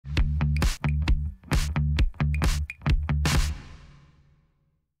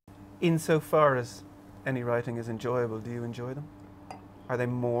Insofar as any writing is enjoyable, do you enjoy them? Are they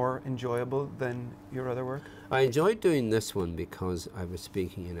more enjoyable than your other work? I enjoyed doing this one because I was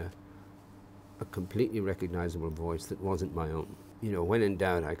speaking in a completely recognizable voice that wasn't my own. You know, when in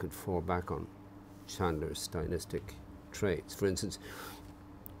doubt, I could fall back on Chandler's stylistic traits. For instance,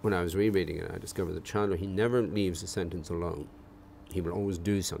 when I was rereading it, I discovered that Chandler, he never leaves a sentence alone. He will always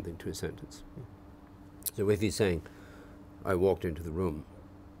do something to a sentence. So if he's saying, I walked into the room,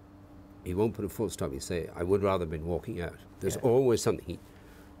 he won't put a full stop. He'll say, I would rather have been walking out. There's always something. He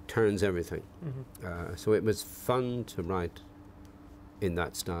turns everything. So it was fun to write in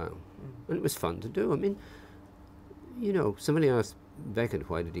that style. And it was fun to do. I mean, you know, somebody asked Beckett,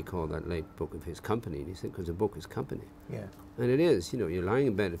 why did he call that late book of his company? And he said, because a book is company. Yeah. And it is. You know, you're lying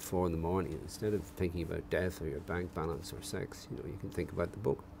in bed at 4 in the morning, and instead of thinking about death or your bank balance or sex, you know, you can think about the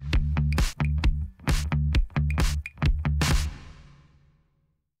book.